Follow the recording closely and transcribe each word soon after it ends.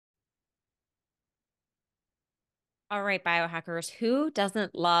All right, biohackers, who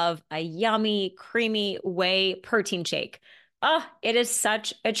doesn't love a yummy, creamy whey protein shake? Oh, it is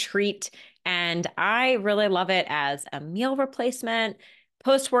such a treat. And I really love it as a meal replacement,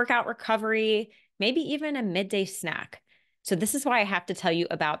 post-workout recovery, maybe even a midday snack. So this is why I have to tell you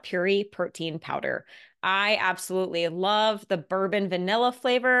about Puri protein powder. I absolutely love the bourbon vanilla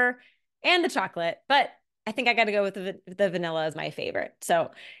flavor and the chocolate, but I think I got to go with the vanilla as my favorite.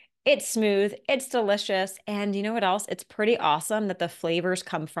 So it's smooth, it's delicious, and you know what else? It's pretty awesome that the flavors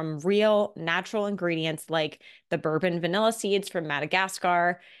come from real natural ingredients like the bourbon vanilla seeds from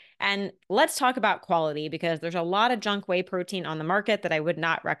Madagascar. And let's talk about quality because there's a lot of junk whey protein on the market that I would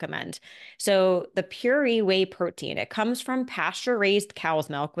not recommend. So, the Puree whey protein, it comes from pasture-raised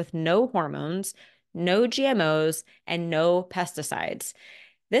cow's milk with no hormones, no GMOs, and no pesticides.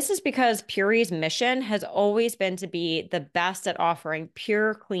 This is because Puree's mission has always been to be the best at offering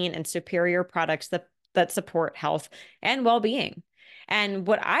pure, clean, and superior products that support health and well-being. And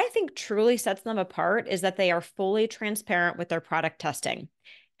what I think truly sets them apart is that they are fully transparent with their product testing.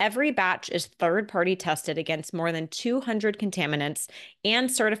 Every batch is third-party tested against more than 200 contaminants and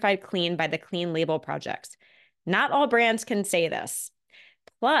certified clean by the Clean Label Project. Not all brands can say this.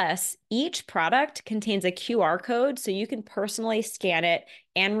 Plus, each product contains a QR code so you can personally scan it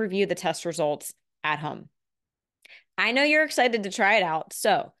and review the test results at home. I know you're excited to try it out.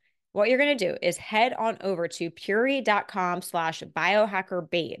 So, what you're going to do is head on over to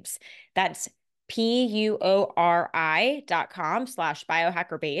puri.com/biohackerbabes. That's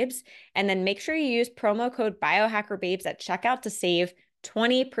PUORI.com/biohackerbabes. And then make sure you use promo code biohackerbabes at checkout to save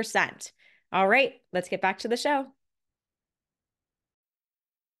 20%. All right, let's get back to the show.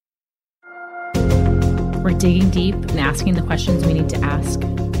 We're digging deep and asking the questions we need to ask.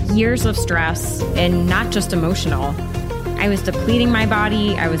 Years of stress, and not just emotional. I was depleting my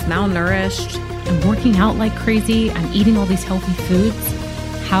body. I was malnourished. I'm working out like crazy. I'm eating all these healthy foods.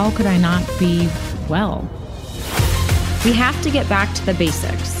 How could I not be well? We have to get back to the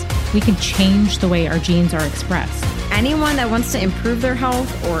basics. We can change the way our genes are expressed. Anyone that wants to improve their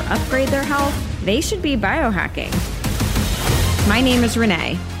health or upgrade their health, they should be biohacking. My name is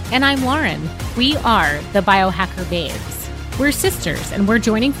Renee. And I'm Lauren. We are the Biohacker Babes. We're sisters, and we're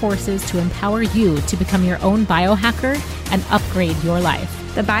joining forces to empower you to become your own biohacker and upgrade your life.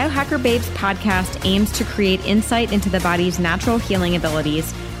 The Biohacker Babes podcast aims to create insight into the body's natural healing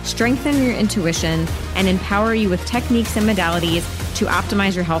abilities, strengthen your intuition, and empower you with techniques and modalities to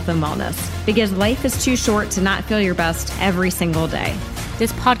optimize your health and wellness. Because life is too short to not feel your best every single day.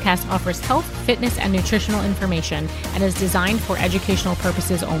 This podcast offers health, fitness, and nutritional information and is designed for educational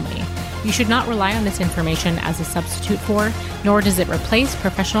purposes only. You should not rely on this information as a substitute for, nor does it replace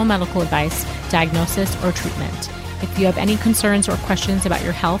professional medical advice, diagnosis, or treatment. If you have any concerns or questions about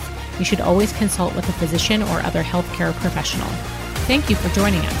your health, you should always consult with a physician or other healthcare professional. Thank you for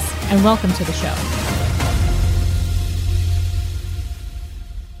joining us, and welcome to the show.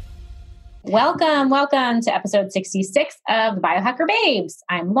 Welcome to episode 66 of the Biohacker Babes.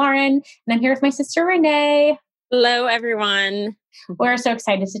 I'm Lauren, and I'm here with my sister Renee. Hello, everyone. We're so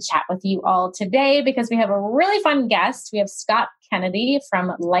excited to chat with you all today because we have a really fun guest. We have Scott Kennedy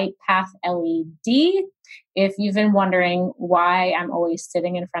from LightPath LED. If you've been wondering why I'm always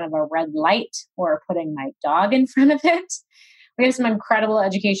sitting in front of a red light or putting my dog in front of it, we have some incredible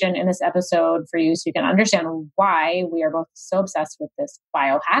education in this episode for you so you can understand why we are both so obsessed with this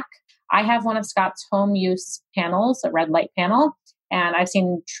biohack. I have one of Scott's home use panels, a red light panel, and I've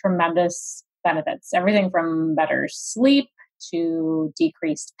seen tremendous benefits. Everything from better sleep to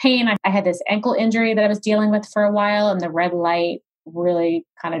decreased pain. I had this ankle injury that I was dealing with for a while, and the red light really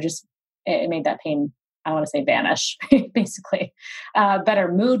kind of just, it made that pain, I don't want to say vanish, basically.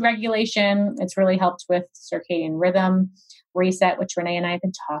 Better mood regulation. It's really helped with circadian rhythm reset, which Renee and I have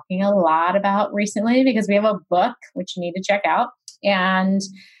been talking a lot about recently because we have a book which you need to check out. And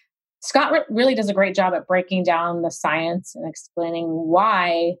Scott really does a great job at breaking down the science and explaining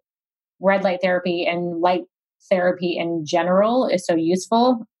why red light therapy and light therapy in general is so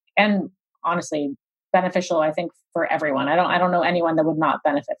useful and honestly beneficial, I think, for everyone. I don't know anyone that would not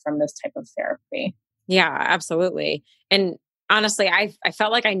benefit from this type of therapy. Yeah, absolutely. And honestly, I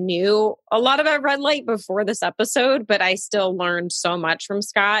felt like I knew a lot about red light before this episode, but I still learned so much from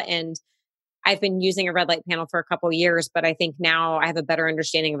Scott. And I've been using a red light panel for a couple of years, but I think now I have a better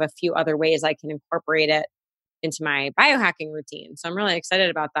understanding of a few other ways I can incorporate it into my biohacking routine. So I'm really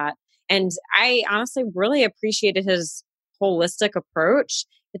excited about that. And I honestly really appreciated his holistic approach.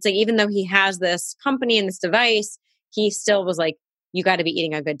 It's like, even though he has this company and this device, he still was like, you got to be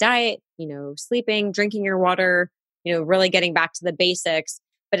eating a good diet, sleeping, drinking your water, really getting back to the basics.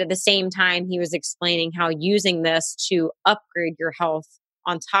 But at the same time, he was explaining how using this to upgrade your health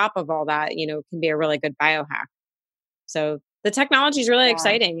on top of all that, can be a really good biohack. So the technology is really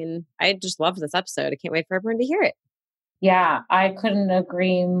exciting. And I just love this episode. I can't wait for everyone to hear it. Yeah, I couldn't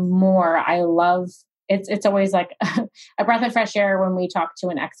agree more. I love it's always like a breath of fresh air when we talk to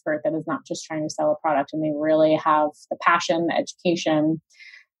an expert that is not just trying to sell a product and they really have the passion, the education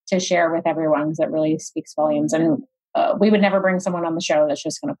to share with everyone, because it really speaks volumes. And we would never bring someone on the show that's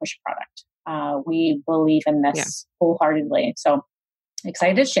just going to push a product. We believe in this wholeheartedly. So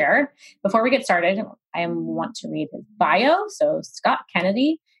excited to share. Before we get started, I want to read his bio. So Scott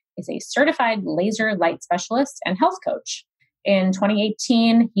Kennedy is a certified laser light specialist and health coach. In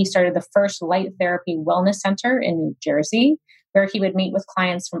 2018, he started the first light therapy wellness center in New Jersey, where he would meet with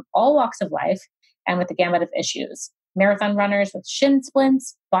clients from all walks of life and with the gamut of issues. Marathon runners with shin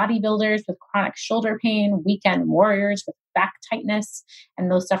splints, bodybuilders with chronic shoulder pain, weekend warriors with back tightness, and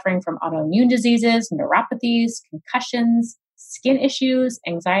those suffering from autoimmune diseases, neuropathies, concussions, skin issues,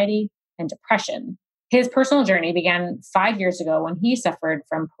 anxiety, and depression. His personal journey began 5 years ago when he suffered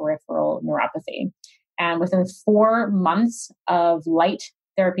from peripheral neuropathy. And within 4 months of light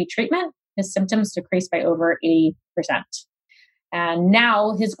therapy treatment, his symptoms decreased by over 80%. And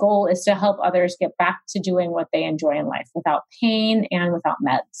now his goal is to help others get back to doing what they enjoy in life without pain and without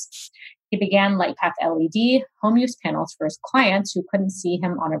meds. He began LightPath LED home use panels for his clients who couldn't see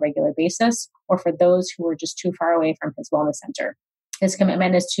him on a regular basis, or for those who were just too far away from his wellness center. His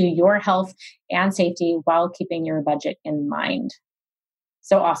commitment is to your health and safety while keeping your budget in mind.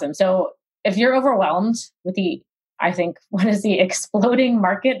 So awesome. So if you're overwhelmed with what is the exploding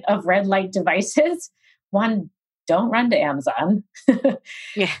market of red light devices, don't run to Amazon.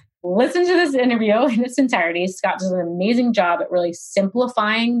 Yeah. Listen to this interview in its entirety. Scott does an amazing job at really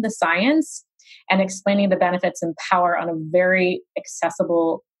simplifying the science and explaining the benefits and power on a very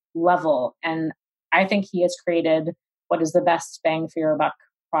accessible level. And I think he has created what is the best bang for your buck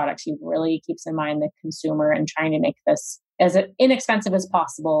product. He really keeps in mind the consumer and trying to make this as inexpensive as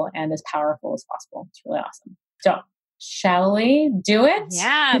possible and as powerful as possible. It's really awesome. So shall we do it?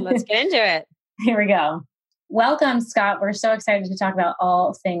 Yeah, let's get into it. Here we go. Welcome, Scott. We're so excited to talk about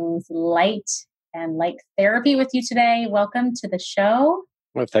all things light and light therapy with you today. Welcome to the show.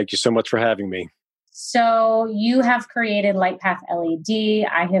 Well, thank you so much for having me. So you have created LightPath LED.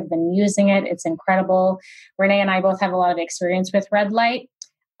 I have been using it. It's incredible. Renee and I both have a lot of experience with red light.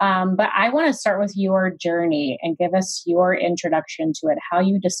 But I want to start with your journey and give us your introduction to it, how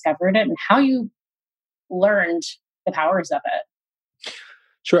you discovered it and how you learned the powers of it.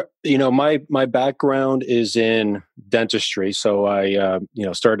 Sure. My background is in dentistry. So I,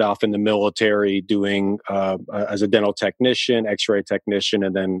 started off in the military doing as a dental technician, x-ray technician,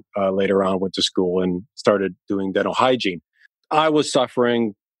 and then later on went to school and started doing dental hygiene. I was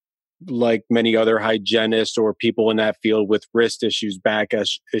suffering like many other hygienists or people in that field with wrist issues, back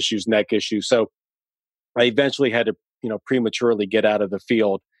issues, neck issues. So I eventually had to, prematurely get out of the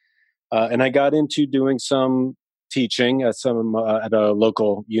field. And I got into doing some teaching at a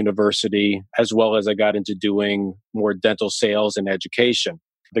local university, as well as I got into doing more dental sales and education.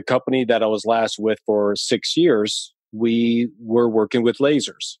 The company that I was last with for 6 years, we were working with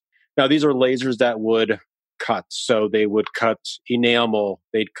lasers. Now, these are lasers that would cut. So they would cut enamel,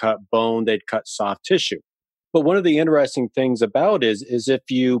 they'd cut bone, they'd cut soft tissue. But one of the interesting things about is if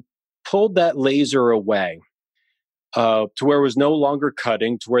you pulled that laser away to where it was no longer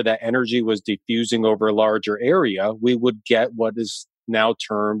cutting, to where that energy was diffusing over a larger area, we would get what is now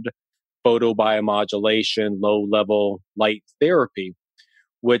termed photobiomodulation, low-level light therapy,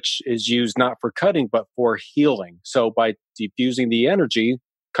 which is used not for cutting, but for healing. So by diffusing the energy,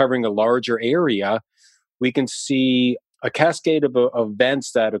 covering a larger area, we can see a cascade of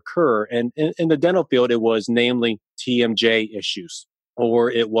events that occur. And in the dental field, it was namely TMJ issues,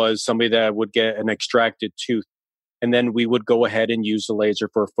 or it was somebody that would get an extracted tooth. And then we would go ahead and use the laser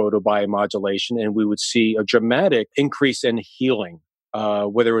for photobiomodulation, and we would see a dramatic increase in healing,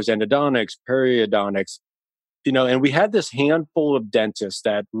 whether it was endodontics, periodontics, and we had this handful of dentists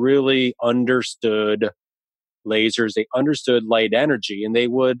that really understood lasers. They understood light energy, and they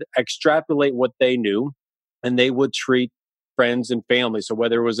would extrapolate what they knew, and they would treat friends and family. So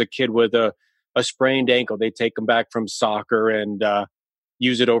whether it was a kid with a sprained ankle, they'd take them back from soccer and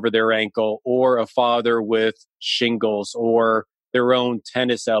use it over their ankle, or a father with shingles, or their own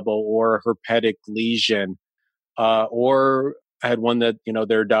tennis elbow, or a herpetic lesion, or I had one that,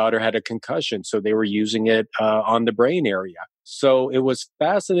 their daughter had a concussion, so they were using it on the brain area. So it was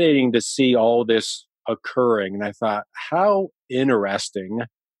fascinating to see all this occurring. And I thought, how interesting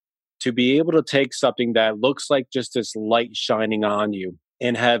to be able to take something that looks like just this light shining on you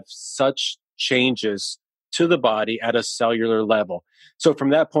and have such changes to the body at a cellular level. So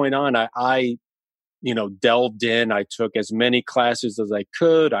from that point on, I delved in. I took as many classes as I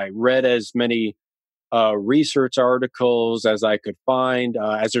could. I read as many research articles as I could find,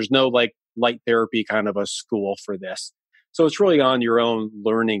 as there's no like light therapy kind of a school for this. So it's really on your own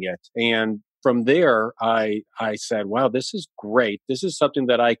learning it. And from there, I said, wow, this is great. This is something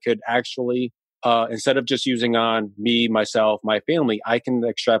that I could actually, instead of just using on me, myself, my family, I can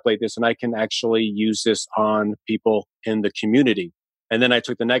extrapolate this and I can actually use this on people in the community. And then I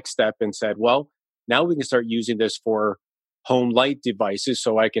took the next step and said, well, now we can start using this for home light devices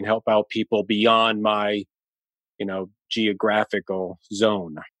so I can help out people beyond my, geographical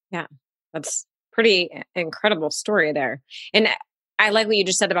zone. Yeah, that's pretty incredible story there. And I like what you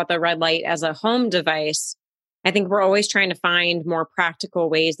just said about the red light as a home device. I think we're always trying to find more practical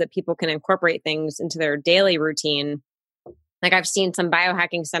ways that people can incorporate things into their daily routine. Like I've seen some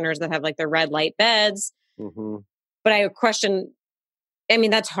biohacking centers that have like the red light beds, but I question,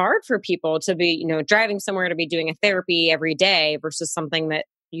 that's hard for people to be, driving somewhere to be doing a therapy every day versus something that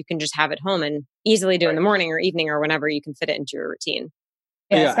you can just have at home and easily do in the morning or evening or whenever you can fit it into your routine.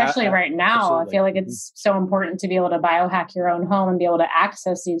 Yeah, especially right now. Absolutely. I feel like it's so important to be able to biohack your own home and be able to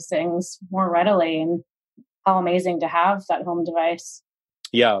access these things more readily. And how amazing to have that home device.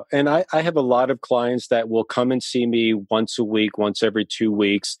 Yeah. And I have a lot of clients that will come and see me once a week, once every 2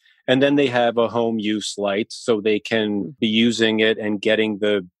 weeks. And then they have a home use light so they can be using it and getting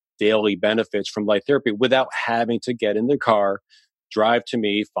the daily benefits from light therapy without having to get in the car, drive to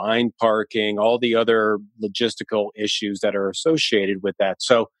me, find parking, all the other logistical issues that are associated with that.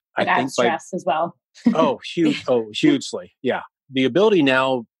 So I think stress as well. Hugely. Yeah. The ability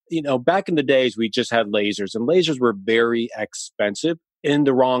now, back in the days, we just had lasers and lasers were very expensive. In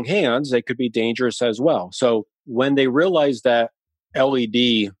the wrong hands, they could be dangerous as well. So when they realized that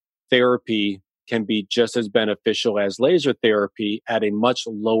LED therapy can be just as beneficial as laser therapy at a much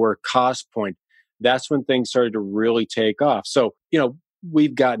lower cost point, that's when things started to really take off. So,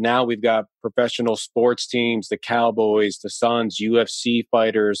 we've got professional sports teams, the Cowboys, the Suns, UFC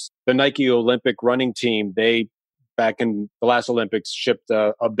fighters, the Nike Olympic running team. They, back in the last Olympics, shipped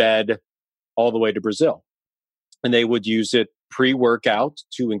a bed all the way to Brazil. And they would use it pre-workout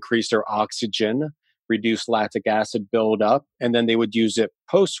to increase their oxygen, reduce lactic acid buildup. And then they would use it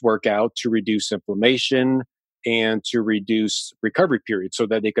post-workout to reduce inflammation and to reduce recovery periods so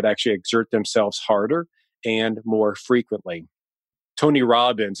that they could actually exert themselves harder and more frequently. Tony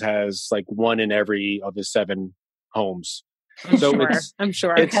Robbins has like one in every of his 7 homes. I'm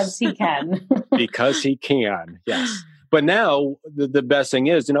sure. Because he can. Because he can, yes. But now the best thing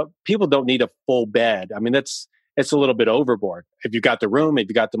is, people don't need a full bed. It's a little bit overboard. If you got the room, if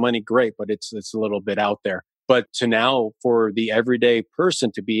you got the money, great, but it's a little bit out there. But to now, for the everyday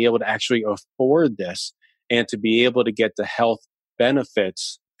person to be able to actually afford this and to be able to get the health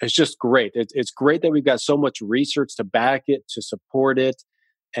benefits, it's just great. It's great that we've got so much research to back it, to support it.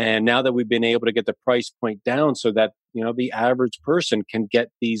 And now that we've been able to get the price point down so that, the average person can get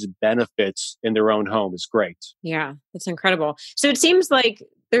these benefits in their own home is great. Yeah, that's incredible. So it seems like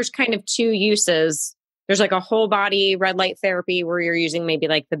there's kind of 2 uses. There's like a whole body red light therapy where you're using maybe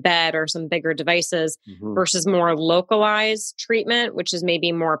like the bed or some bigger devices versus more localized treatment, which is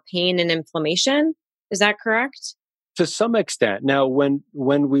maybe more pain and inflammation. Is that correct? To some extent. Now, when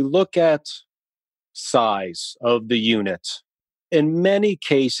we look at size of the unit, in many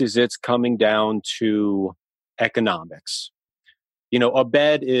cases, it's coming down to economics. A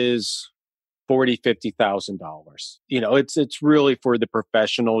bed is $40,000, $50,000. It's really for the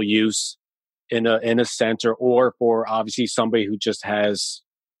professional use in a center, or for obviously somebody who just has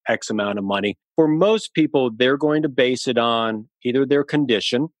X amount of money. For most people, they're going to base it on either their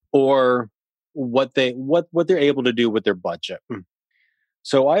condition or what they're able to do with their budget.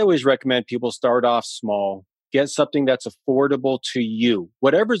 So I always recommend people start off small, get something that's affordable to you.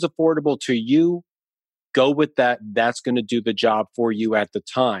 Whatever's affordable to you, go with that. That's going to do the job for you at the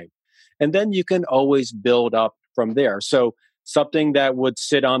time. And then you can always build up from there. So something that would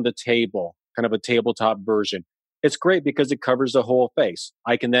sit on the table, kind of a tabletop version. It's great because it covers the whole face.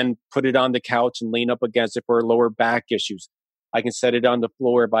 I can then put it on the couch and lean up against it for lower back issues. I can set it on the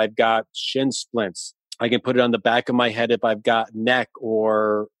floor if I've got shin splints. I can put it on the back of my head if I've got neck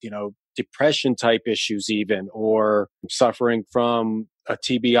or, depression type issues even, or suffering from a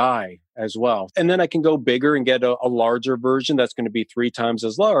TBI as well. And then I can go bigger and get a larger version that's going to be 3 times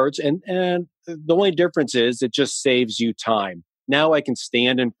as large. And the only difference is it just saves you time. Now I can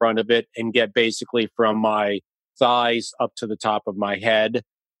stand in front of it and get basically from my thighs up to the top of my head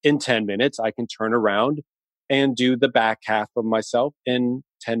in 10 minutes. I can turn around and do the back half of myself in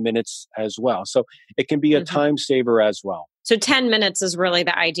 10 minutes as well. So it can be a time saver as well. So 10 minutes is really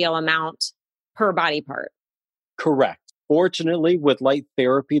the ideal amount per body part. Correct. Fortunately, with light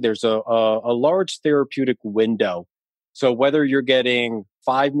therapy, there's a large therapeutic window. So whether you're getting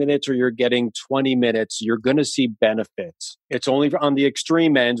 5 minutes or you're getting 20 minutes, you're going to see benefits. It's only on the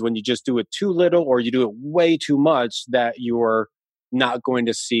extreme ends when you just do it too little or you do it way too much that you're not going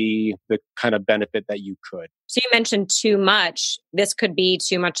to see the kind of benefit that you could. So you mentioned too much. This could be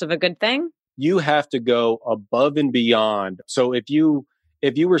too much of a good thing? You have to go above and beyond. So if you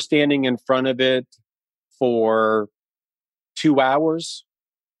were standing in front of it for 2 hours,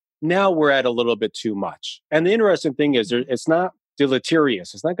 now we're at a little bit too much. And the interesting thing is it's not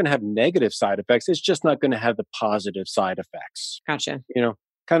deleterious. It's not going to have negative side effects. It's just not going to have the positive side effects. Gotcha.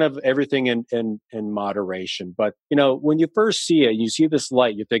 Kind of everything in moderation. But, when you first see it, you see this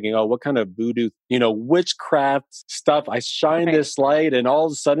light, you're thinking, oh, what kind of voodoo, witchcraft stuff. I shine this light and all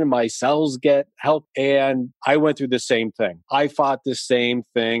of a sudden my cells get help. And I went through the same thing. I fought the same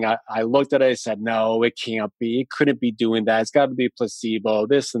thing. I looked at it, I said, no, it can't be. It couldn't be doing that. It's got to be placebo,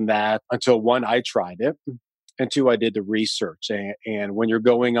 this and that. Until one, I tried it. And two, I did the research. And when you're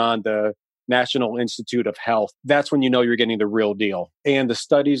going on the National Institute of Health, that's when you know you're getting the real deal. And the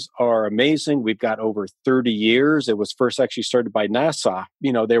studies are amazing. We've got over 30 years. It was first actually started by NASA.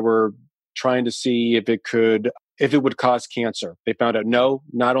 They were trying to see if it would cause cancer. They found out no,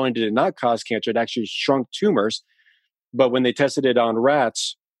 not only did it not cause cancer, it actually shrunk tumors. But when they tested it on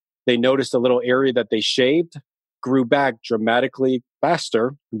rats, they noticed a little area that they shaved grew back dramatically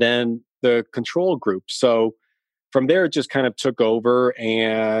faster than the control group. So from there, it just kind of took over.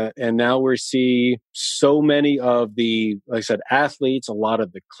 And now we see so many of the, like I said, athletes, a lot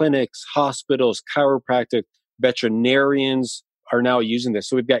of the clinics, hospitals, chiropractic, veterinarians are now using this.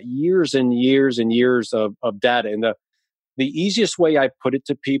 So we've got years and years and years of data. And the easiest way I put it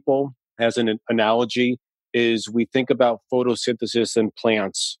to people as an analogy is we think about photosynthesis in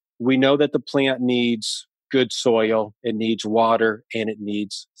plants. We know that the plant needs good soil, it needs water, and it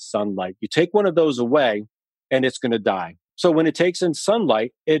needs sunlight. You take one of those away, and it's going to die. So when it takes in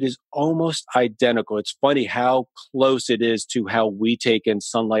sunlight, it is almost identical. It's funny how close it is to how we take in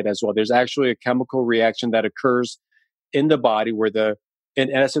sunlight as well. There's actually a chemical reaction that occurs in the body where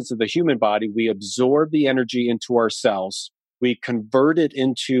in essence of the human body, we absorb the energy into our cells. We convert it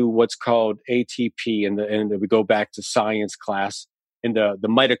into what's called ATP, and we go back to science class, in the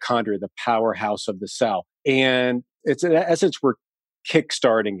mitochondria, the powerhouse of the cell. And it's in essence, we're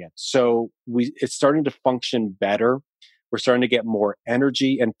kickstarting it. So it's starting to function better. We're starting to get more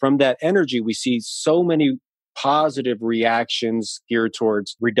energy. And from that energy, we see so many positive reactions geared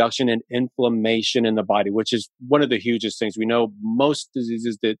towards reduction in inflammation in the body, which is one of the hugest things. We know most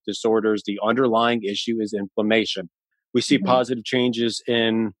diseases, disorders, the underlying issue is inflammation. We see positive changes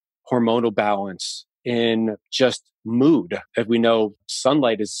in hormonal balance, in just mood. As we know,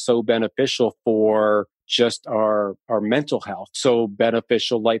 sunlight is so beneficial for just our mental health, so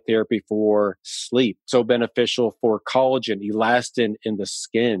beneficial light therapy for sleep, so beneficial for collagen, elastin in the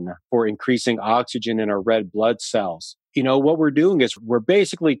skin, for increasing oxygen in our red blood cells. What we're doing is we're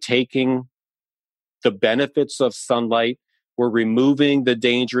basically taking the benefits of sunlight, we're removing the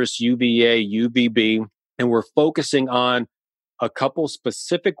dangerous UVA, UVB, and we're focusing on a couple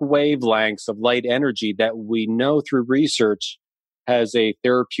specific wavelengths of light energy that we know through research has a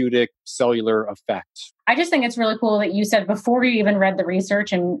therapeutic cellular effect. I just think it's really cool that you said before you even read the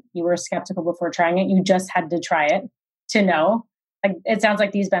research and you were skeptical before trying it, you just had to try it to know. Like, it sounds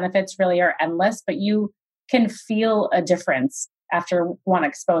like these benefits really are endless, but you can feel a difference after one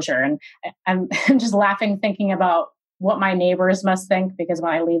exposure. And I'm just laughing thinking about what my neighbors must think, because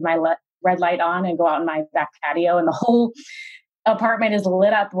when I leave my red light on and go out in my back patio and the whole apartment is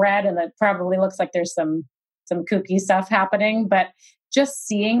lit up red, and it probably looks like there's some kooky stuff happening, but just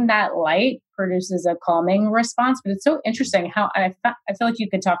seeing that light produces a calming response. But it's so interesting how I feel like you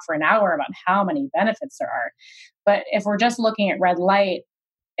could talk for an hour about how many benefits there are. But if we're just looking at red light,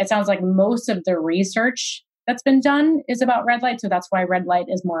 it sounds like most of the research that's been done is about red light. So that's why red light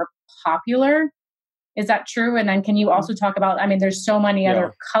is more popular. Is that true? And then can you also talk about, there's so many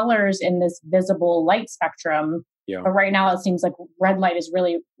other colors in this visible light spectrum, but right now it seems like red light is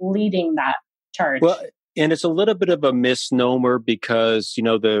really leading that charge. Well, and it's a little bit of a misnomer because,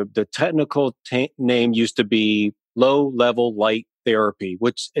 the technical name used to be low level light therapy,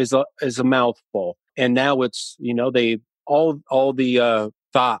 which is a mouthful. And now it's, all the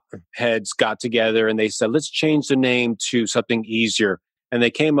thought heads got together and they said, let's change the name to something easier. And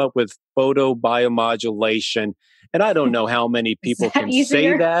they came up with photobiomodulation. And I don't know how many people Is that can say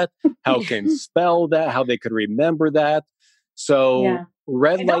easier? that, how can spell that, how they could remember that. So Yeah.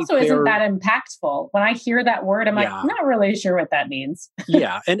 red It light also isn't therapy. that impactful. When I hear that word, I'm like, Yeah. not really sure what that means.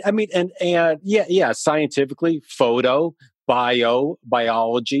 Yeah. And I mean, and yeah, scientifically,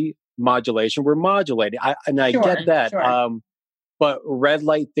 biology, modulation, we're modulating. I get Sure, that. sure. But red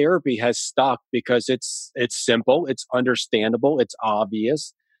light therapy has stuck because it's simple, it's understandable, it's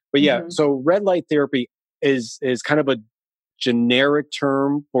obvious. But yeah, Hmm. so red light therapy is kind of a generic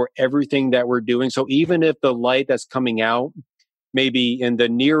term for everything that we're doing. So even if the light that's coming out maybe in the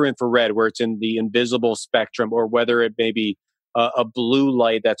near infrared where it's in the invisible spectrum, or whether it may be a blue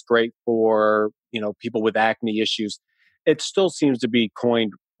light that's great for people with acne issues, it still seems to be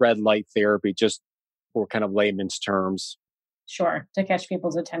coined red light therapy, just for kind of layman's terms. Sure. To catch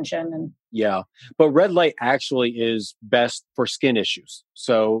people's attention. And Yeah. But red light actually is best for skin issues.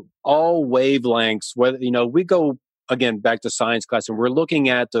 So all wavelengths, whether, we go again back to science class and we're looking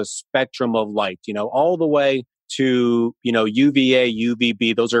at the spectrum of light, all the way to, UVA,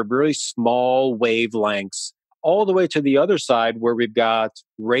 UVB. Those are very small wavelengths, all the way to the other side where we've got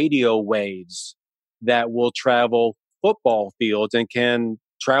radio waves that will travel football fields and can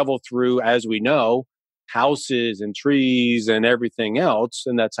travel through, as we know, houses and trees and everything else.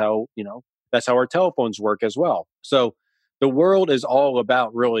 And that's how our telephones work as well. So the world is all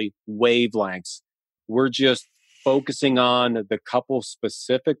about really wavelengths. We're just focusing on the couple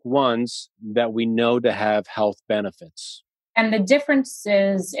specific ones that we know to have health benefits. the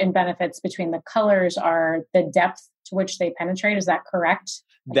differences in benefits between the colors are the depth to which they penetrate. Is that correct?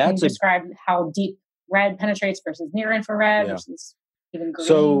 Can you That's a describe how deep red penetrates versus near infrared Yeah. versus even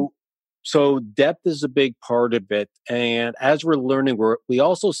green? So depth is a big part of it. And as we're learning, we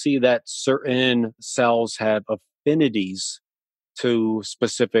also see that certain cells have affinities to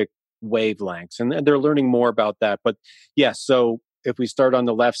specific wavelengths. And they're learning more about that. But yes, so if we start on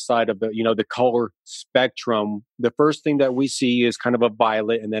the left side of the color spectrum, the first thing that we see is kind of a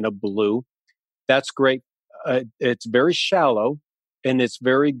violet and then a blue. That's great. It's very shallow and it's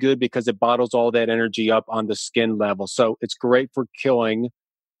very good because it bottles all that energy up on the skin level. So it's great for killing.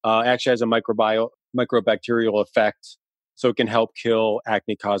 Actually has a microbacterial effect. So it can help kill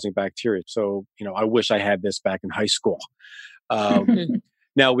acne causing bacteria. So, I wish I had this back in high school.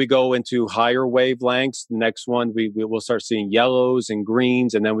 Now we go into higher wavelengths. The next one, we will start seeing yellows and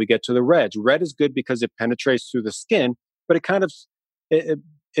greens, and then we get to the reds. Red is good because it penetrates through the skin, but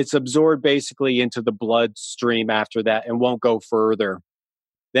it's absorbed basically into the bloodstream after that and won't go further.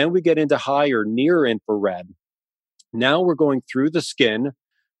 Then we get into higher near infrared. Now we're going through the skin,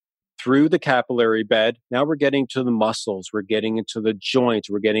 through the capillary bed. Now we're getting to the muscles. We're getting into the joints.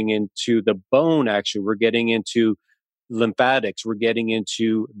 We're getting into the bone, actually. We're getting into lymphatics. We're getting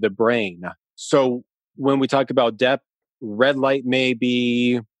into the brain. So when we talk about depth, red light may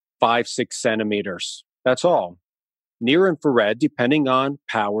be 5-6 centimeters. That's all. Near infrared, depending on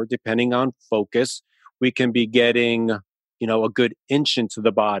power, depending on focus, we can be getting, a good inch into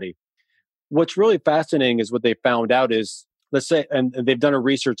the body. What's really fascinating is what they found out is, let's say, and they've done a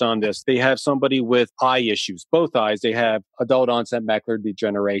research on this, they have somebody with eye issues, both eyes, they have adult onset macular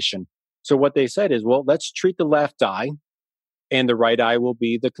degeneration. So what they said is, well, let's treat the left eye and the right eye will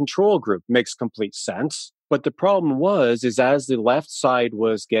be the control group. Makes complete sense. But the problem is as the left side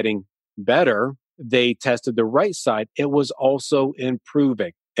was getting better, they tested the right side. It was also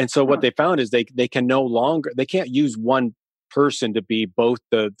improving. And so what they found is they can't use one person to be both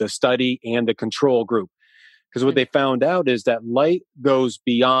the study and the control group. Because what they found out is that light goes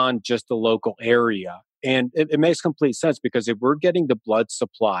beyond just the local area. And it makes complete sense because if we're getting the blood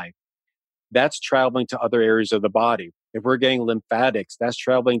supply, that's traveling to other areas of the body. If we're getting lymphatics, that's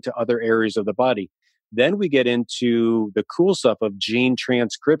traveling to other areas of the body. Then we get into the cool stuff of gene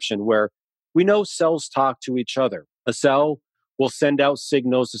transcription, where we know cells talk to each other. A cell will send out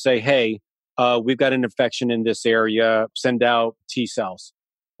signals to say, hey, we've got an infection in this area, send out T cells.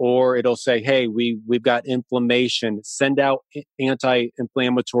 Or it'll say, hey, we've got inflammation, send out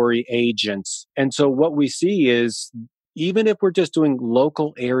anti-inflammatory agents. And so what we see is, even if we're just doing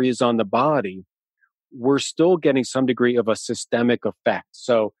local areas on the body, we're still getting some degree of a systemic effect.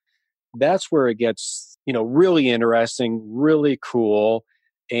 So that's where it gets, really interesting, really cool.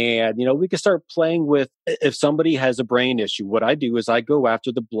 And, we can start playing with, if somebody has a brain issue, what I do is I go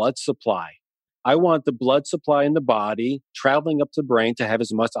after the blood supply. I want the blood supply in the body traveling up to the brain to have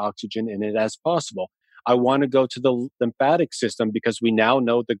as much oxygen in it as possible. I want to go to the lymphatic system because we now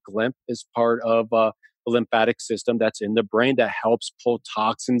know the glymph is part of the lymphatic system that's in the brain that helps pull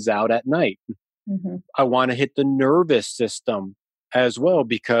toxins out at night. Mm-hmm. I want to hit the nervous system as well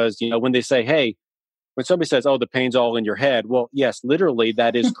because, when they say, hey, when somebody says, "Oh, the pain's all in your head," well, yes, literally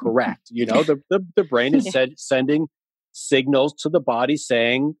that is correct. The brain is sending signals to the body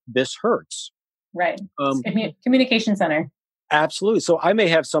saying this hurts. Right. Communication center. Absolutely. So I may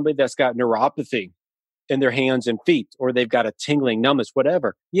have somebody that's got neuropathy in their hands and feet, or they've got a tingling numbness,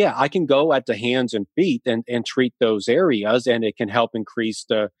 whatever. Yeah, I can go at the hands and feet and treat those areas, and it can help increase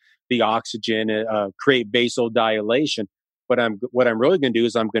the oxygen, create vasodilation. But what I'm really going to do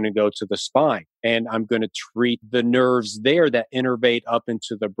is I'm going to go to the spine, and I'm going to treat the nerves there that innervate up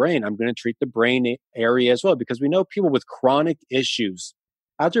into the brain. I'm going to treat the brain area as well, because we know people with chronic issues,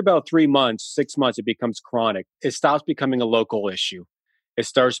 after about 3 months, 6 months, it becomes chronic. It stops becoming a local issue. It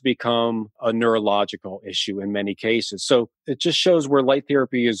starts to become a neurological issue in many cases. So it just shows where light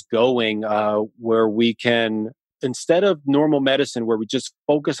therapy is going, where we can, instead of normal medicine, where we just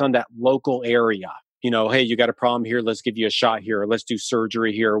focus on that local area, hey, you got a problem here, let's give you a shot here, or let's do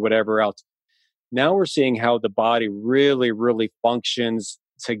surgery here, or whatever else. Now we're seeing how the body really, really functions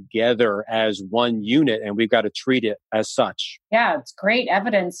together as one unit, and we've got to treat it as such. Yeah, it's great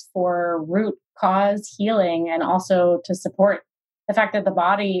evidence for root cause healing, and also to support the fact that the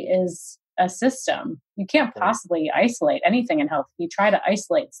body is a system. You can't possibly isolate anything in health. If you try to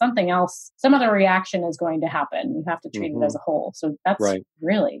isolate something else, some other reaction is going to happen. You have to treat it as a whole. So that's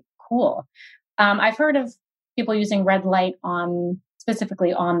really cool. I've heard of people using red light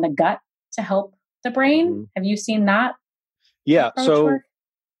specifically on the gut to help the brain. Have you seen that? Yeah. So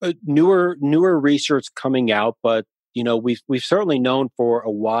newer research coming out, but we've certainly known for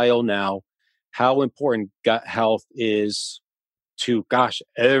a while now how important gut health is to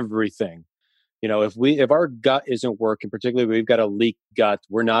everything. If our gut isn't working, particularly we've got a leak gut,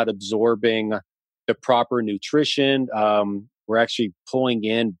 we're not absorbing the proper nutrition. We're actually pulling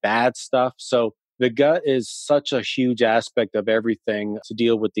in bad stuff. So the gut is such a huge aspect of everything to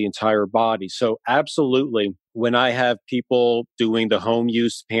deal with the entire body. So absolutely, when I have people doing the home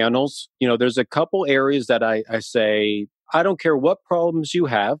use panels, there's a couple areas that I say, I don't care what problems you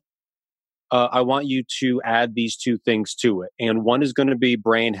have. I want you to add these two things to it. And one is going to be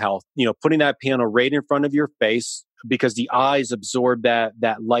brain health, putting that panel right in front of your face, because the eyes absorb that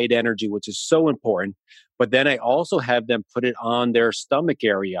light energy, which is so important. But then I also have them put it on their stomach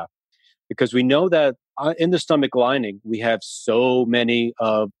area, because we know that in the stomach lining, we have so many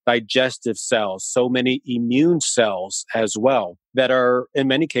digestive cells, so many immune cells as well, that are in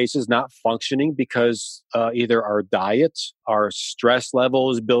many cases not functioning because either our diet, our stress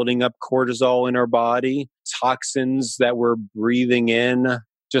levels building up cortisol in our body, toxins that we're breathing in,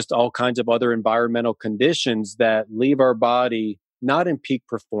 just all kinds of other environmental conditions that leave our body not in peak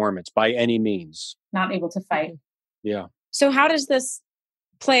performance by any means. Not able to fight. Yeah. So how does this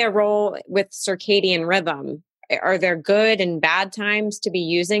play a role with circadian rhythm? Are there good and bad times to be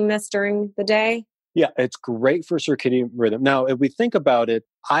using this during the day? Yeah, it's great for circadian rhythm. Now, if we think about it,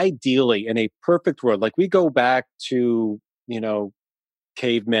 ideally, in a perfect world, like we go back to,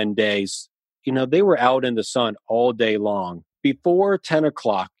 cavemen days, they were out in the sun all day long. Before 10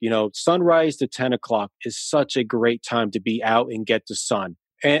 o'clock, sunrise to 10 o'clock is such a great time to be out and get the sun.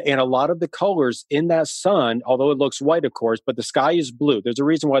 And a lot of the colors in that sun, although it looks white, of course, but the sky is blue. There's a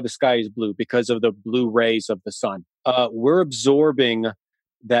reason why the sky is blue, because of the blue rays of the sun. We're absorbing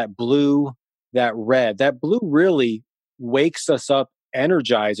that blue, that red. That blue really wakes us up,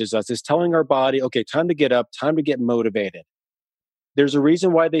 energizes us. It's telling our body, okay, time to get up, time to get motivated. There's a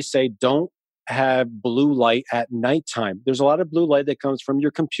reason why they say don't have blue light at nighttime. There's a lot of blue light that comes from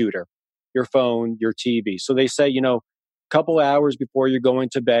your computer, your phone, your TV. So they say, couple hours before you're going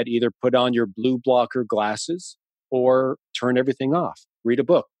to bed, either put on your blue blocker glasses or turn everything off, read a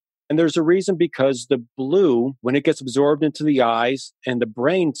book. And there's a reason, because the blue, when it gets absorbed into the eyes, and the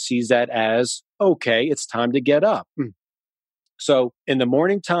brain sees that as, okay, it's time to get up. So in the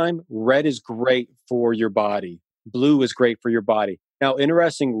morning time, red is great for your body. Blue is great for your body. Now,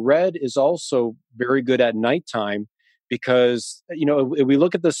 interesting, red is also very good at nighttime, because, if we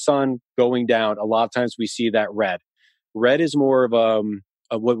look at the sun going down, a lot of times we see that red. Red is more of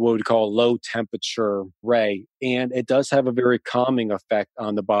what we would call a low temperature ray, and it does have a very calming effect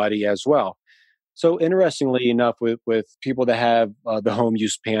on the body as well. So interestingly enough, with people that have the home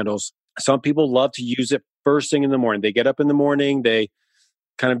use panels, some people love to use it first thing in the morning. They get up in the morning, they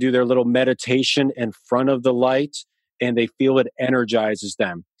kind of do their little meditation in front of the light, and they feel it energizes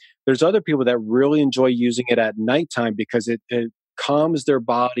them. There's other people that really enjoy using it at nighttime, because it calms their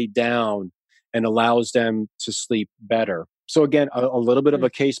body down and allows them to sleep better. So again, a little bit of a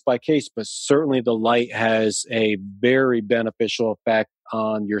case by case, but certainly the light has a very beneficial effect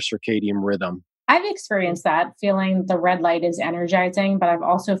on your circadian rhythm. I've experienced that, feeling the red light is energizing, but I've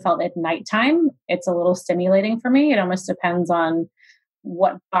also felt at nighttime, it's a little stimulating for me. It almost depends on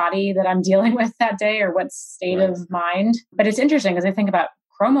what body that I'm dealing with that day or what state Right. of mind. But it's interesting because I think about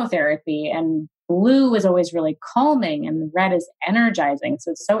chromotherapy, and blue is always really calming and red is energizing.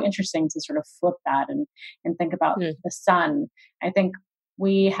 So it's so interesting to sort of flip that and think about Hmm. the sun. I think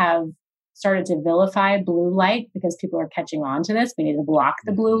we have started to vilify blue light because people are catching on to this. We need to block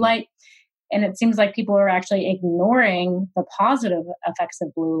the blue Mhm. light. And it seems like people are actually ignoring the positive effects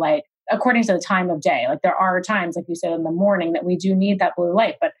of blue light according to the time of day. Like there are times, like you said, in the morning that we do need that blue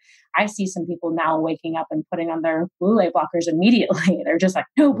light. But I see some people now waking up and putting on their blue light blockers immediately. They're just like,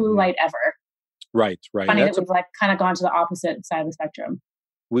 no blue Mhm. light ever. Right, right. Funny that That's a we've like kind of gone to the opposite side of the spectrum.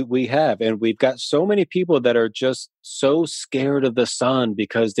 we have, and we've got so many people that are just so scared of the sun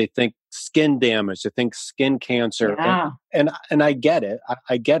because they think skin damage, they think skin cancer, Yeah. and I get it.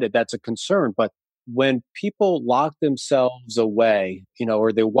 I get it. That's a concern, but when people lock themselves away,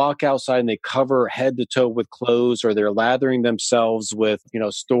 or they walk outside and they cover head to toe with clothes, or they're lathering themselves with,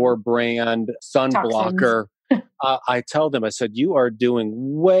 store brand Toxins. sunblocker, I tell them, I said, you are doing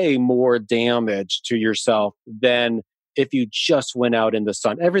way more damage to yourself than if you just went out in the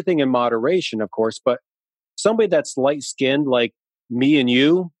sun. Everything in moderation, of course, but somebody that's light skinned like me and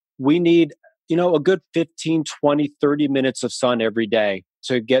you, we need, a good 15, 20, 30 minutes of sun every day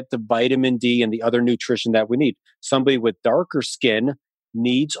to get the vitamin D and the other nutrition that we need. Somebody with darker skin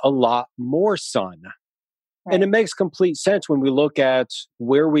needs a lot more sun. And Right. it makes complete sense when we look at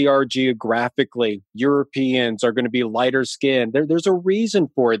where we are geographically. Europeans are going to be lighter skinned. There's a reason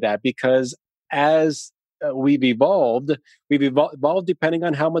for that because as we've evolved depending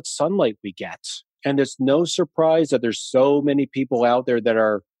on how much sunlight we get. And it's no surprise that there's so many people out there that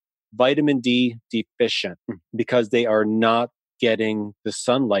are vitamin D deficient because they are not getting the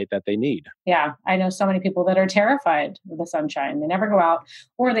sunlight that they need. Yeah, I know so many people that are terrified of the sunshine. They never go out,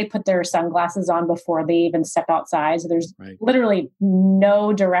 or they put their sunglasses on before they even step outside. So there's Right. literally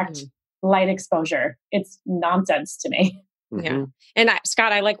no direct Mm. light exposure. It's nonsense to me. Yeah. Mhm. And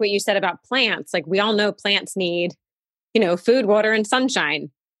Scott, I like what you said about plants. Like we all know plants need, food, water, and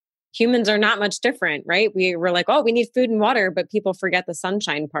sunshine. Humans are not much different, right? We're like, oh, we need food and water, but people forget the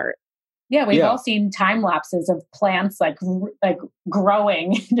sunshine part. Yeah, we've Yeah. all seen time lapses of plants like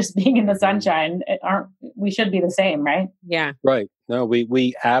growing, just being in the Mhm. sunshine. Aren't we should be the same, right? Yeah. Right. No,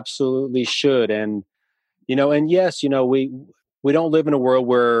 we absolutely should. And yes, we don't live in a world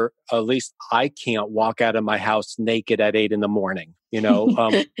where at least I can't walk out of my house naked at 8 in the morning.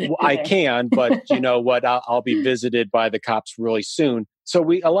 I Either. can, but you know what? I'll be visited by the cops really soon. So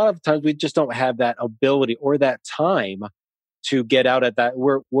a lot of times we just don't have that ability or that time to get out at that.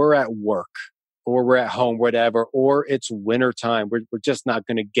 We're at work or we're at home, whatever, or it's winter time. We're just not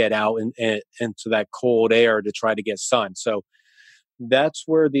going to get out into that cold air to try to get sun. So that's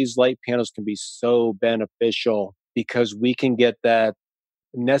where these light panels can be so beneficial because we can get that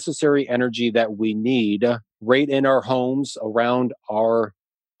necessary energy that we need right in our homes around our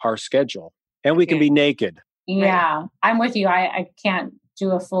schedule. And we can Yeah. be naked. Yeah, I'm with you. I can't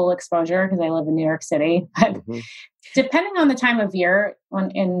do a full exposure because I live in New York City. But Mhm. depending on the time of year,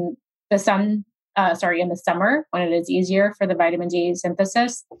 when in the in the summer, when it is easier for the vitamin D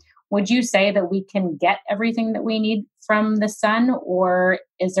synthesis, would you say that we can get everything that we need from the sun, or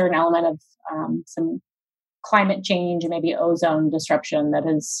is there an element of some climate change and maybe ozone disruption that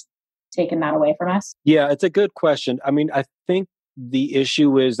has taken that away from us? Yeah, it's a good question. I mean, I think the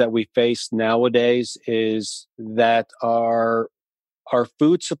issue is that we face nowadays is that our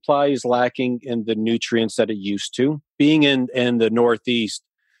food supply is lacking in the nutrients that it used to. Being in the Northeast,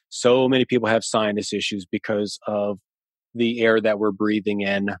 so many people have sinus issues because of the air that we're breathing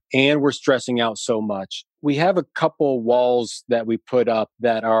in, and we're stressing out so much. We have a couple walls that we put up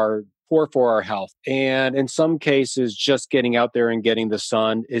that are poor for our health. And in some cases, just getting out there and getting the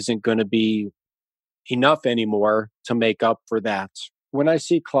sun isn't going to be enough anymore to make up for that. When I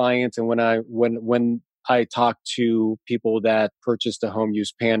see clients and when I talk to people that purchase the home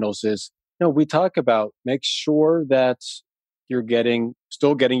use panels is, we talk about make sure that you're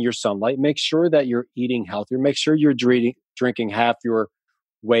still getting your sunlight, make sure that you're eating healthier, make sure you're drinking half your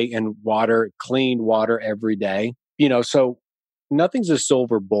weight in water, clean water every day. So nothing's a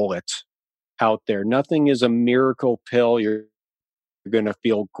silver bullet out there. Nothing is a miracle pill. You're going to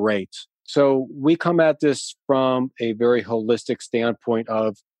feel great. So we come at this from a very holistic standpoint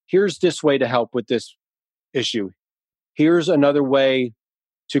of here's this way to help with this issue. Here's another way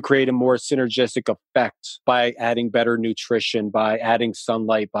to create a more synergistic effect by adding better nutrition, by adding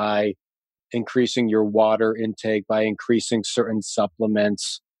sunlight, by increasing your water intake, by increasing certain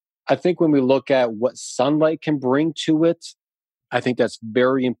supplements. I think when we look at what sunlight can bring to it, I think that's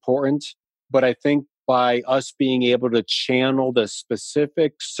very important. But I think by us being able to channel the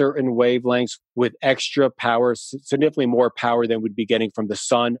specific certain wavelengths with extra power, significantly more power than we'd be getting from the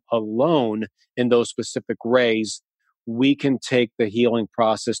sun alone in those specific rays, we can take the healing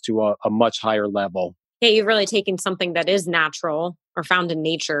process to a much higher level. Yeah, you've really taken something that is natural or found in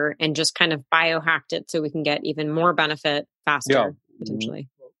nature and just kind of biohacked it so we can get even more benefit faster, potentially.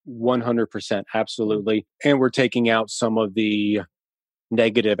 100%. Absolutely. And we're taking out some of the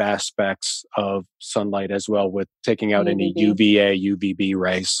negative aspects of sunlight as well with taking out any UVA, UVB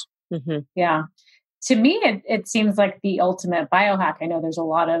rays. Mm-hmm. Yeah. To me, it seems like the ultimate biohack. I know there's a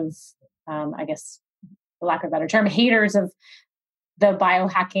lot of, I guess, for lack of a better term, haters of the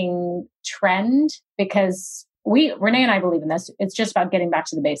biohacking trend because Renee and I believe in this. It's just about getting back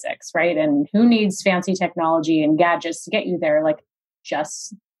to the basics, right? And who needs fancy technology and gadgets to get you there? Like,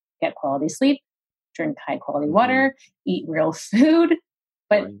 just get quality sleep, drink high quality water, eat real food.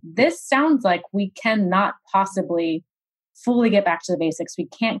 But this sounds like we cannot possibly fully get back to the basics. We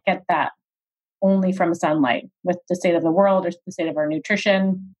can't get that only from sunlight with the state of the world or the state of our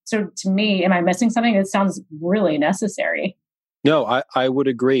nutrition. So to me, am I missing something? It sounds really necessary. No, I would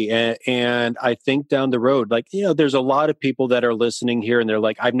agree. And I think down the road, like, there's a lot of people that are listening here and they're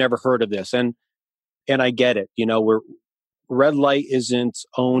like, I've never heard of this. And I get it. Red light isn't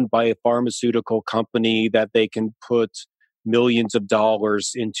owned by a pharmaceutical company that they can put millions of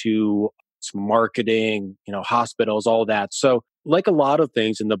dollars into marketing, hospitals, all that. So like a lot of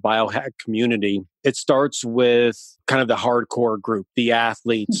things in the biohack community, it starts with kind of the hardcore group, the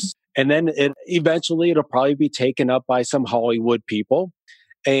athletes. And then eventually it'll probably be taken up by some Hollywood people.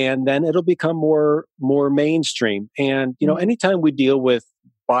 And then it'll become more mainstream. And, anytime we deal with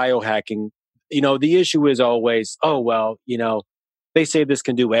biohacking, the issue is always, they say this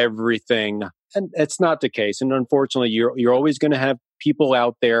can do everything. And it's not the case. And unfortunately, you're always going to have people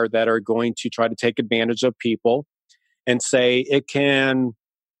out there that are going to try to take advantage of people and say it can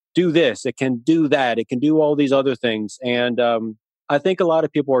do this, it can do that, it can do all these other things. And I think a lot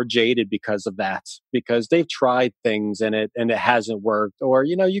of people are jaded because of that, because they've tried things and it hasn't worked. Or,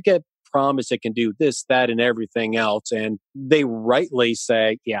 you get promised it can do this, that, and everything else. And they rightly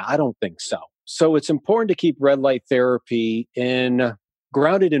say, yeah, I don't think so. So it's important to keep red light therapy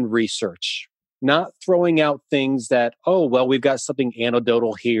grounded in research, not throwing out things that, we've got something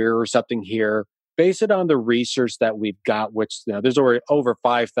anecdotal here or something here. Base it on the research that we've got, which there's already over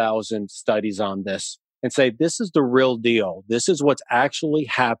 5,000 studies on this, and say, this is the real deal. This is what's actually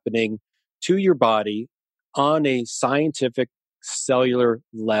happening to your body on a scientific cellular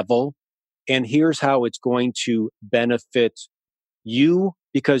level. And here's how it's going to benefit you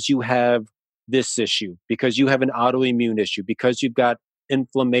because you have this issue, because you have an autoimmune issue, because you've got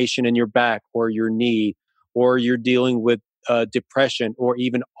inflammation in your back or your knee, or you're dealing with depression or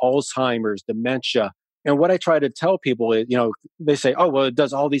even Alzheimer's, dementia. And what I try to tell people is, they say, it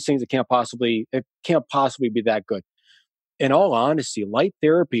does all these things. It can't possibly be that good. In all honesty, light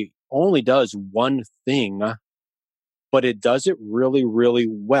therapy only does one thing, but it does it really, really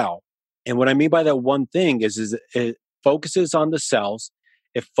well. And what I mean by that one thing is it focuses on the cells,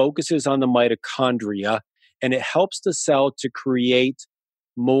 it focuses on the mitochondria, and it helps the cell to create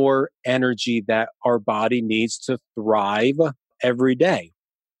more energy that our body needs to thrive every day.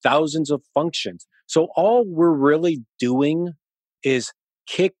 Thousands of functions. So all we're really doing is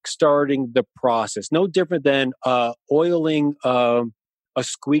kickstarting the process. No different than oiling a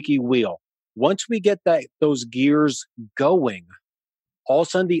squeaky wheel. Once we get those gears going, all of a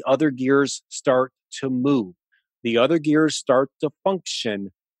sudden the other gears start to move. The other gears start to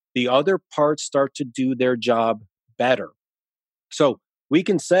function. The other parts start to do their job better. So we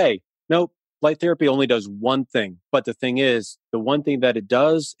can say, nope, light therapy only does one thing. But the thing is, the one thing that it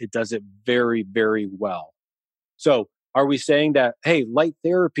does it very, very well. So are we saying that, hey, light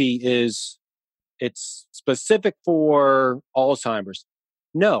therapy it's specific for Alzheimer's?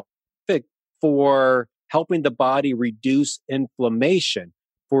 No, for helping the body reduce inflammation,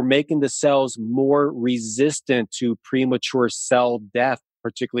 for making the cells more resistant to premature cell death,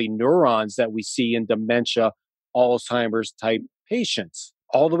 particularly neurons that we see in dementia, Alzheimer's type patients,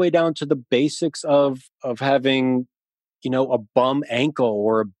 all the way down to the basics of having, a bum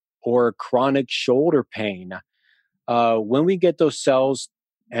ankle or chronic shoulder pain. When we get those cells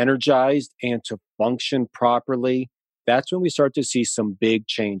energized and to function properly, that's when we start to see some big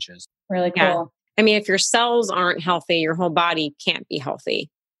changes. Really cool. Yeah. I mean, if your cells aren't healthy, your whole body can't be healthy.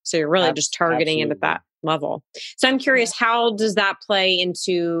 So you're really just targeting it at that level. So I'm curious, how does that play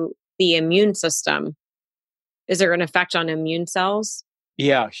into the immune system? Is there an effect on immune cells?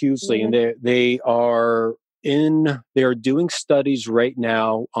 Yeah, hugely. And they are doing studies right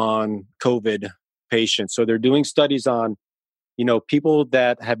now on COVID patients. So they're doing studies on, people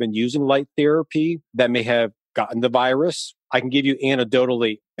that have been using light therapy that may have gotten the virus. I can give you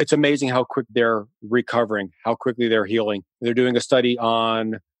anecdotally, it's amazing how quick they're recovering, how quickly they're healing. They're doing a study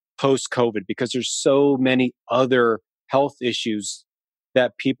on post COVID because there's so many other health issues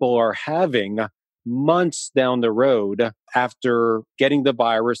that people are having months down the road after getting the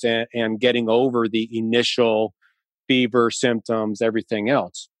virus and getting over the initial fever symptoms, everything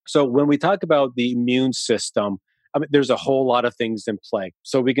else. So when we talk about the immune system, I mean, there's a whole lot of things in play.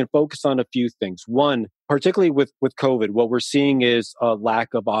 So we can focus on a few things. One, particularly with COVID, what we're seeing is a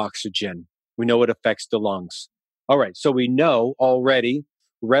lack of oxygen. We know it affects the lungs. All right. So we know already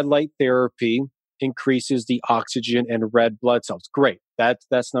red light therapy increases the oxygen and red blood cells. Great.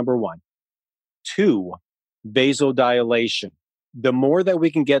 That's number one. Two, vasodilation. The more that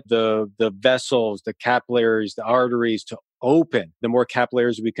we can get the vessels, the capillaries, the arteries to open, the more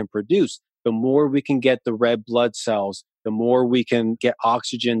capillaries we can produce, the more we can get the red blood cells, the more we can get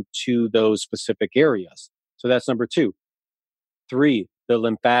oxygen to those specific areas. So that's number two. Three, the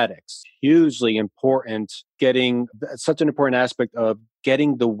lymphatics. Hugely important, such an important aspect of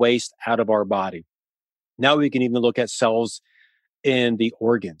getting the waste out of our body. Now we can even look at cells in the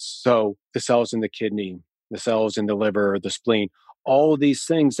organs. So the cells in the kidney, the cells in the liver, the spleen, all of these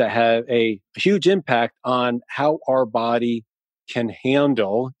things that have a huge impact on how our body can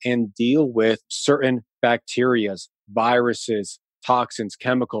handle and deal with certain bacterias, viruses, toxins,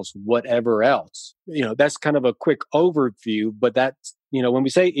 chemicals, whatever else. That's kind of a quick overview, but that's, when we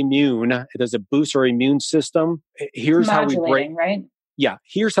say immune, does it boost our immune system? Here's how we break, right? Yeah.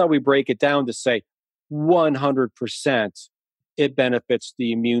 Here's how we break it down to say 100% it benefits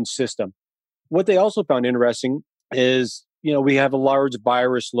the immune system. What they also found interesting is, we have a large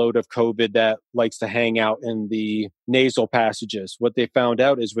virus load of COVID that likes to hang out in the nasal passages. What they found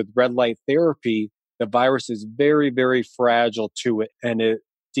out is with red light therapy, the virus is very, very fragile to it, and it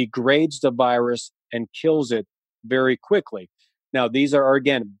degrades the virus and kills it very quickly. Now, these are,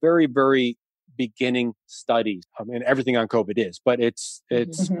 again, very, very beginning studies. I mean, everything on COVID is, but it's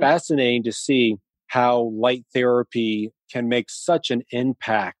fascinating to see how light therapy can make such an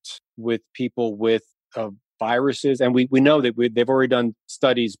impact with people with viruses. And we know that they've already done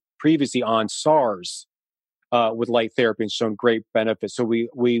studies previously on SARS with light therapy and shown great benefits. So we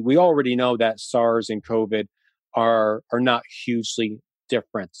already know that SARS and COVID are not hugely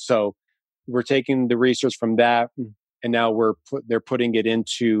different. So we're taking the research from that, and now they're putting it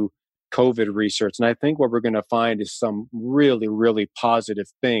into COVID research. And I think what we're going to find is some really, really positive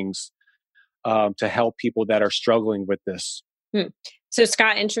things to help people that are struggling with this. So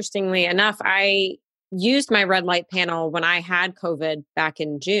Scott, interestingly enough, I used my red light panel when I had COVID back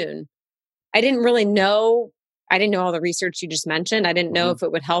in June. I didn't know all the research you just mentioned. I didn't know if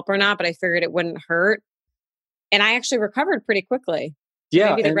it would help or not, but I figured it wouldn't hurt. And I actually recovered pretty quickly.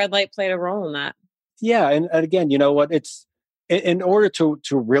 Yeah. Maybe the red light played a role in that. Yeah. And again, you know what? It's in order to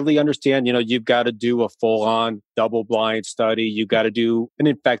really understand, you've got to do a full-on double-blind study. You've got to do an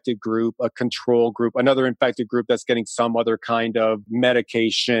infected group, a control group, another infected group that's getting some other kind of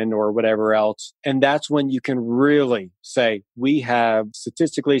medication or whatever else. And that's when you can really say, we have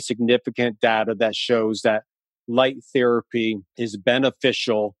statistically significant data that shows that light therapy is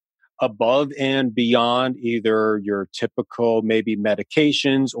beneficial above and beyond either your typical maybe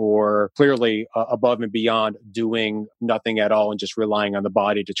medications or clearly above and beyond doing nothing at all and just relying on the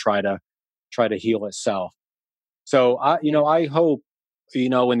body to try to heal itself. So I hope,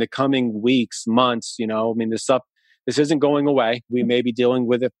 in the coming weeks, months, this isn't going away. We may be dealing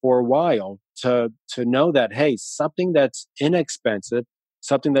with it for a while to know that, hey, something that's inexpensive,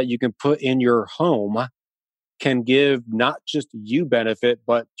 something that you can put in your home can give not just you benefit,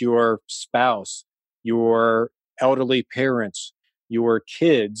 but your spouse, your elderly parents, your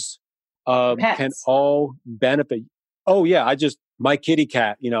kids can all benefit. Oh yeah, my kitty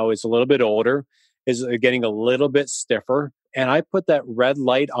cat, is a little bit older, is getting a little bit stiffer. And I put that red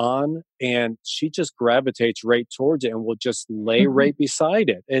light on and she just gravitates right towards it and will just lay right beside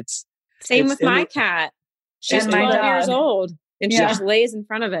it. It's same with my cat. She's 12 years old and she just lays in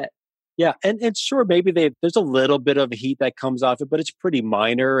front of it. Yeah. And sure, maybe there's a little bit of heat that comes off it, but it's pretty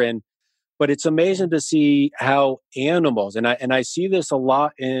minor. But it's amazing to see how animals, and I see this a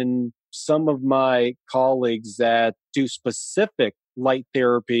lot in some of my colleagues that do specific light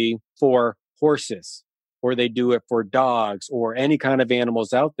therapy for horses, or they do it for dogs or any kind of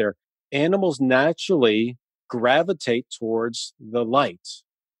animals out there. Animals naturally gravitate towards the light.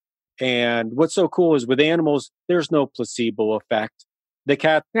 And what's so cool is with animals, there's no placebo effect. The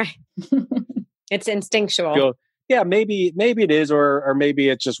cat Right. It's instinctual. go, yeah, maybe it is, or maybe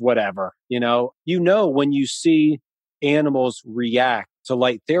it's just whatever. When you see animals react to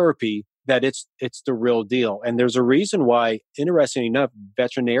light therapy, that it's the real deal. And there's a reason why, interesting enough,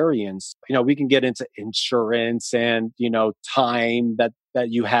 veterinarians, we can get into insurance and time that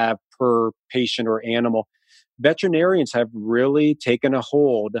you have per patient or animal. Veterinarians have really taken a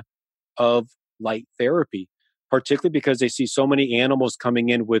hold of light therapy, particularly because they see so many animals coming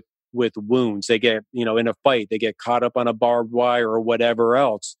in with wounds. They get, in a fight, they get caught up on a barbed wire or whatever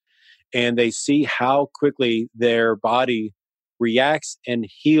else, and they see how quickly their body reacts and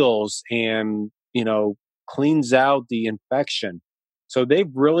heals and, cleans out the infection. So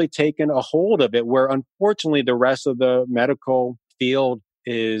they've really taken a hold of it, where unfortunately the rest of the medical field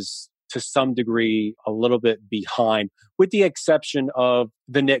is to some degree a little bit behind, with the exception of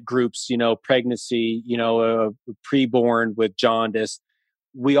the NIT groups, pregnancy, preborn with jaundice.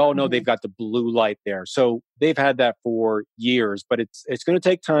 We all know they've got the blue light there. So they've had that for years, but it's going to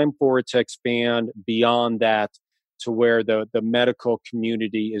take time for it to expand beyond that to where the medical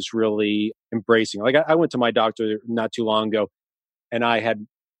community is really embracing. Like I went to my doctor not too long ago, and I had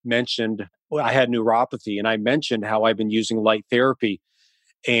mentioned, well, I had neuropathy, and I mentioned how I've been using light therapy.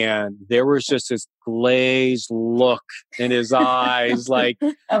 And there was just this glazed look in his eyes, like,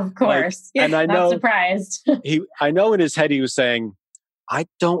 of course. And I Not know surprised. I know in his head he was saying, I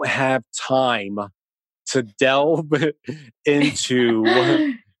don't have time to delve into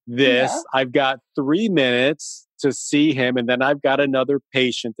this. Yeah. I've got 3 minutes to see him, and then I've got another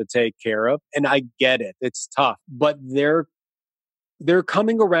patient to take care of. And I get it. It's tough, but they're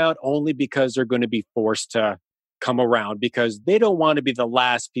coming around only because they're going to be forced to come around, because they don't want to be the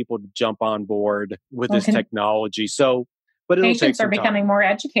last people to jump on board with this technology. So, but it'll take patients some are becoming time. more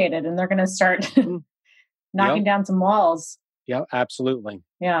educated, and they're going to start knocking down some walls. Yeah, absolutely.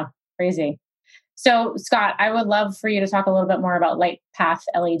 Yeah, crazy. So, Scott, I would love for you to talk a little bit more about LightPath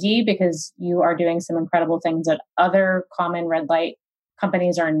LED, because you are doing some incredible things that other common red light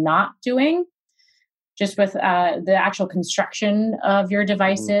companies are not doing. Just with the actual construction of your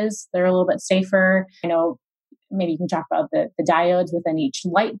devices, they're a little bit safer. Maybe you can talk about the diodes within each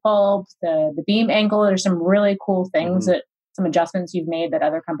light bulb, the beam angle. There's some really cool things some adjustments you've made that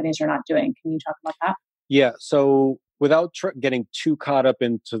other companies are not doing. Can you talk about that? Yeah. So without getting too caught up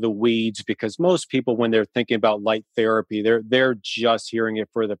into the weeds, because most people, when they're thinking about light therapy, they're just hearing it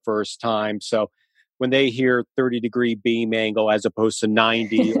for the first time. So when they hear 30-degree beam angle as opposed to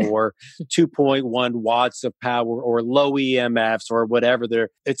 90 or 2.1 watts of power or low EMFs or whatever,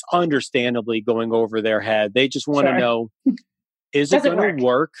 it's understandably going over their head. They just want to know, is it going to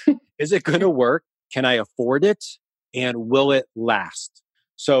work? Is it going to work? Can I afford it? And will it last?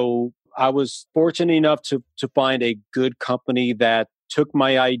 So I was fortunate enough to find a good company that took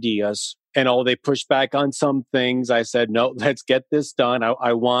my ideas, and they pushed back on some things. I said, no, let's get this done.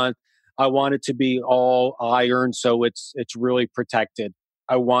 I want it to be all iron, so it's really protected.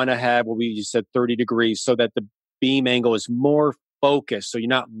 I want to have what you said, 30 degrees, so that the beam angle is more focused, so you're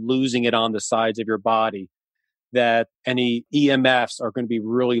not losing it on the sides of your body. That any EMFs are going to be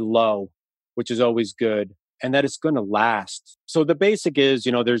really low, which is always good, and that it's going to last. So the basic is,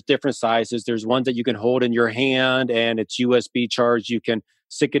 there's different sizes. There's ones that you can hold in your hand and it's USB charged. You can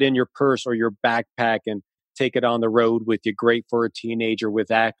stick it in your purse or your backpack and take it on the road with you. Great for a teenager with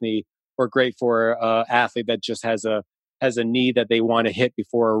acne, or great for an athlete that just has a knee that they want to hit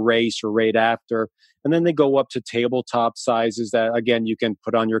before a race or right after. And then they go up to tabletop sizes that, again, you can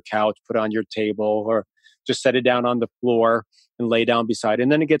put on your couch, put on your table, or just set it down on the floor and lay down beside it.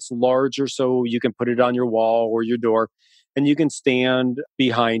 And then it gets larger, so you can put it on your wall or your door, and you can stand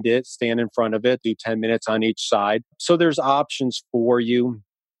behind it, stand in front of it, do 10 minutes on each side. So there's options for you.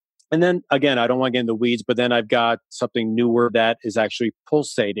 And then again, I don't want to get in the weeds, but then I've got something newer that is actually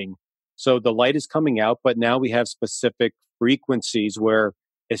pulsating. So the light is coming out, but now we have specific frequencies where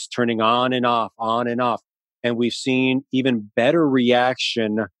it's turning on and off, on and off. And we've seen even better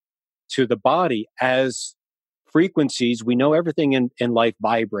reaction to the body as frequencies. We know everything in life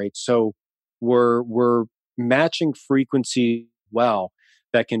vibrates. So we're matching frequency well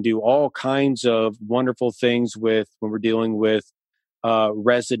that can do all kinds of wonderful things with when we're dealing with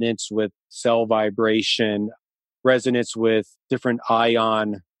resonance with cell vibration, resonance with different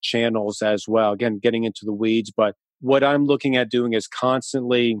ion channels as well. Again, getting into the weeds, but what I'm looking at doing is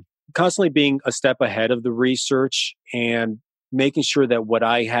constantly being a step ahead of the research and making sure that what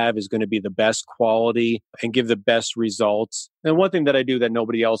I have is going to be the best quality and give the best results. And one thing that I do that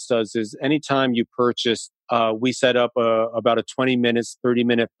nobody else does is anytime you purchase, we set up about a 20 minutes,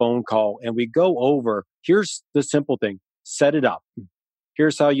 30-minute phone call, and we go over, here's the simple thing, set it up.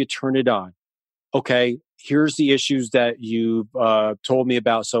 Here's how you turn it on. Okay, here's the issues that you've told me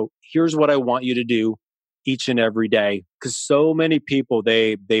about. So here's what I want you to do each and every day. Because so many people,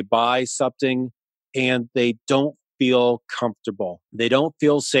 they buy something and they don't feel comfortable. They don't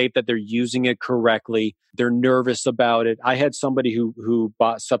feel safe that they're using it correctly. They're nervous about it. I had somebody who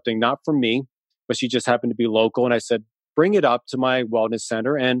bought something not from me, but she just happened to be local. And I said, bring it up to my wellness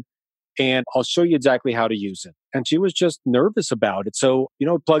center and I'll show you exactly how to use it. And she was just nervous about it. So,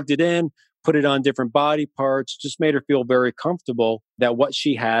 plugged it in, put it on different body parts, just made her feel very comfortable that what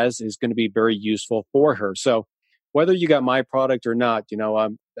she has is going to be very useful for her. So whether you got my product or not,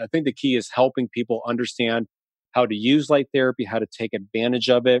 I think the key is helping people understand how to use light therapy, how to take advantage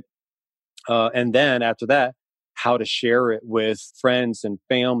of it. And then after that, how to share it with friends and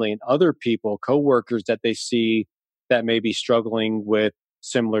family and other people, coworkers that they see that may be struggling with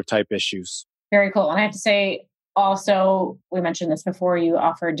similar type issues. Very cool. And I have to say, also, we mentioned this before, you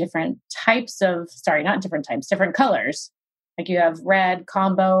offer different colors. Like you have red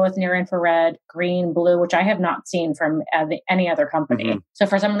combo with near infrared, green, blue, which I have not seen from any other company. Mm-hmm. So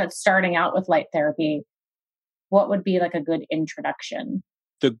for someone that's starting out with light therapy, what would be like a good introduction?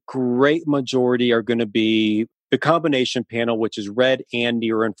 The great majority are going to be the combination panel, which is red and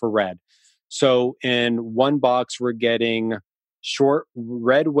near infrared. So in one box, we're getting short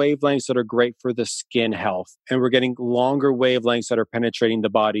red wavelengths that are great for the skin health. And we're getting longer wavelengths that are penetrating the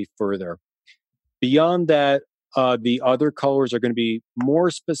body further. Beyond that, the other colors are going to be more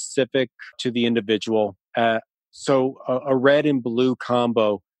specific to the individual. So a red and blue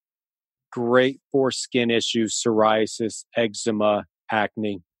combo, great for skin issues, psoriasis, eczema,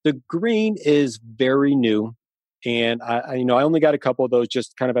 acne. The green is very new. And I only got a couple of those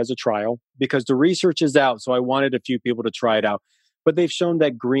just kind of as a trial because the research is out. So I wanted a few people to try it out. But they've shown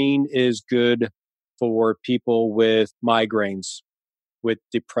that green is good for people with migraines, with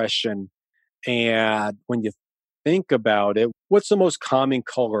depression. And when you think about it, what's the most common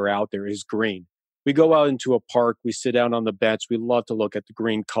color out there is green. We go out into a park, we sit down on the bench, we love to look at the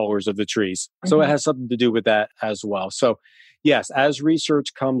green colors of the trees. So it has something to do with that as well. So yes, as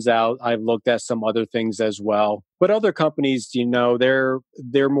research comes out, I've looked at some other things as well. But other companies, they're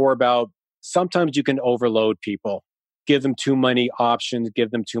more about, sometimes you can overload people, give them too many options,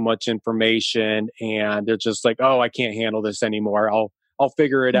 give them too much information, and they're just like, oh, I can't handle this anymore. I'll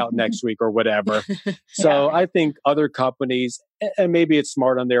figure it out next week or whatever. So I think other companies, and maybe it's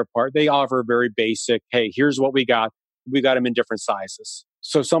smart on their part, they offer very basic, hey, here's what we got. We got them in different sizes.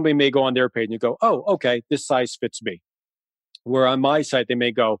 So somebody may go on their page and go, oh, okay, this size fits me. Where on my site, they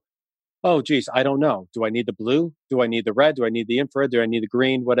may go, oh, geez, I don't know. Do I need the blue? Do I need the red? Do I need the infrared? Do I need the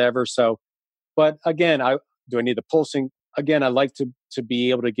green? Whatever. So, but again, do I need the pulsing? Again, I like to be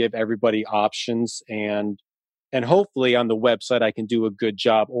able to give everybody options, and hopefully on the website, I can do a good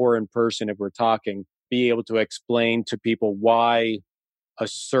job, or in person if we're talking, be able to explain to people why a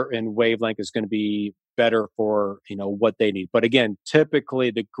certain wavelength is going to be better for, what they need. But again, typically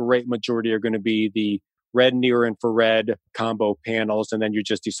the great majority are going to be the red near infrared combo panels. And then you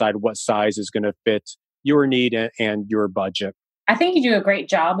just decide what size is going to fit your need and your budget. I think you do a great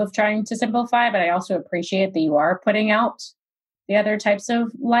job of trying to simplify, but I also appreciate that you are putting out the other types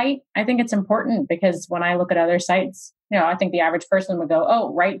of light. I think it's important because when I look at other sites, I think the average person would go,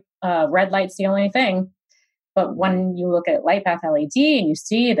 oh, right, red light's the only thing. But when you look at LightPath LED and you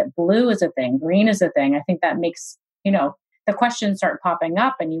see that blue is a thing, green is a thing, I think that makes, the questions start popping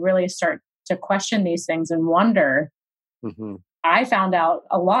up and you really start to question these things and wonder. Mm-hmm. I found out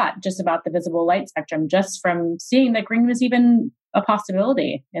a lot just about the visible light spectrum just from seeing that green was even a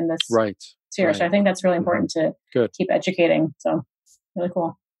possibility in this sphere. Right. So I think that's really important to keep educating. So really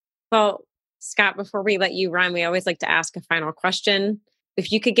cool. Well, Scott, before we let you run, we always like to ask a final question.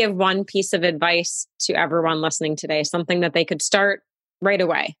 If you could give one piece of advice to everyone listening today, something that they could start right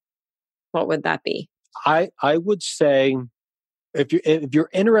away, what would that be? I would say, if you're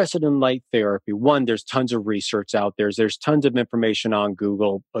interested in light therapy, one, there's tons of research out there. There's tons of information on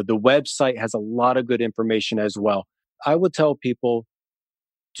Google. The website has a lot of good information as well. I would tell people,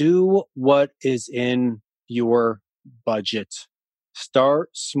 do what is in your budget. Start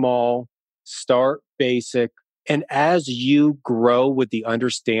small, start basic. And as you grow with the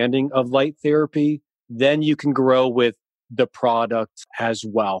understanding of light therapy, then you can grow with the product as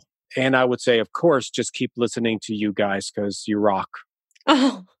well. And I would say, of course, just keep listening to you guys because you rock.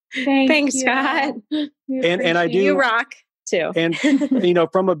 Oh, thanks, Scott. And I do. You rock too. And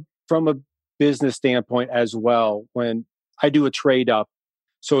from a business standpoint as well, when I do a trade up.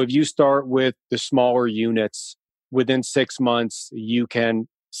 So if you start with the smaller units, within 6 months, you can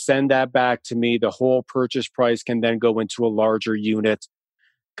send that back to me. The whole purchase price can then go into a larger unit.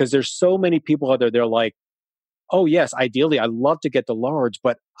 Because there's so many people out there, they're like, oh, yes, ideally, I'd love to get the large,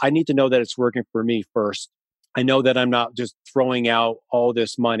 but I need to know that it's working for me first. I know that I'm not just throwing out all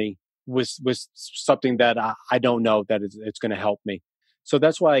this money with something that I don't know that it's going to help me. So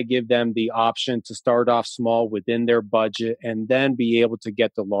that's why I give them the option to start off small within their budget and then be able to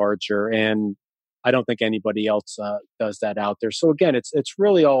get the larger. And I don't think anybody else does that out there. So again, it's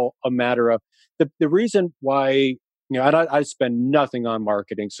really all a matter of the reason why, I spend nothing on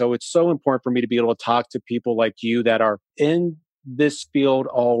marketing. So it's so important for me to be able to talk to people like you that are in this field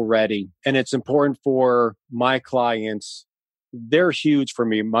already. And it's important for my clients. They're huge for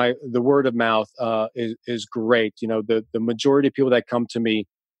me. The word of mouth is great. The majority of people that come to me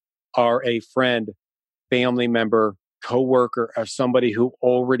are a friend, family member, coworker, or somebody who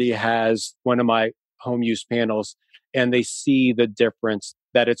already has one of my home use panels, and they see the difference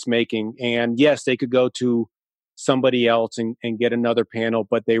that it's making. And yes, they could go to somebody else and get another panel,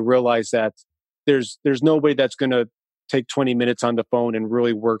 but they realize that there's nobody that's going to take 20 minutes on the phone and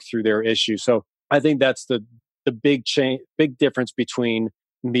really work through their issue. So I think that's the big difference between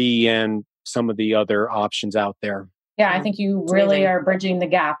me and some of the other options out there. Yeah, I think you really are bridging the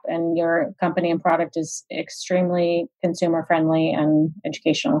gap, and your company and product is extremely consumer friendly and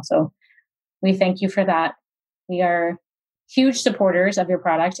educational. So we thank you for that. We are huge supporters of your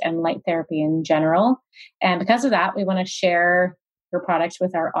product and light therapy in general. And because of that, we want to share your product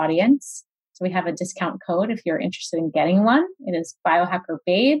with our audience. So we have a discount code if you're interested in getting one. It is Biohacker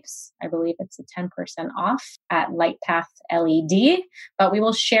Babes. I believe it's a 10% off at LightPath LED. But we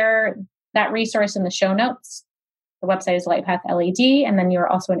will share that resource in the show notes. The website is LightPath LED. And then you're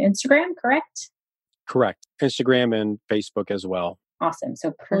also on Instagram, correct? Correct. Instagram and Facebook as well. Awesome.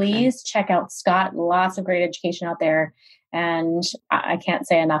 So please check out Scott. Lots of great education out there. And I can't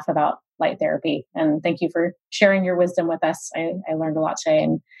say enough about light therapy. And thank you for sharing your wisdom with us. I learned a lot today,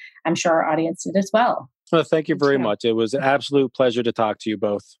 and I'm sure our audience did as well. Well, thank you very much. It was an absolute pleasure to talk to you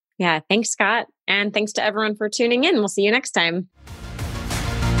both. Yeah. Thanks, Scott. And thanks to everyone for tuning in. We'll see you next time.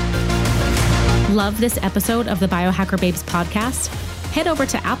 Love this episode of the Biohacker Babes podcast? Head over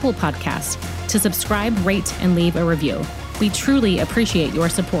to Apple Podcasts to subscribe, rate, and leave a review. We truly appreciate your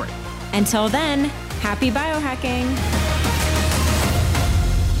support. Until then, happy biohacking.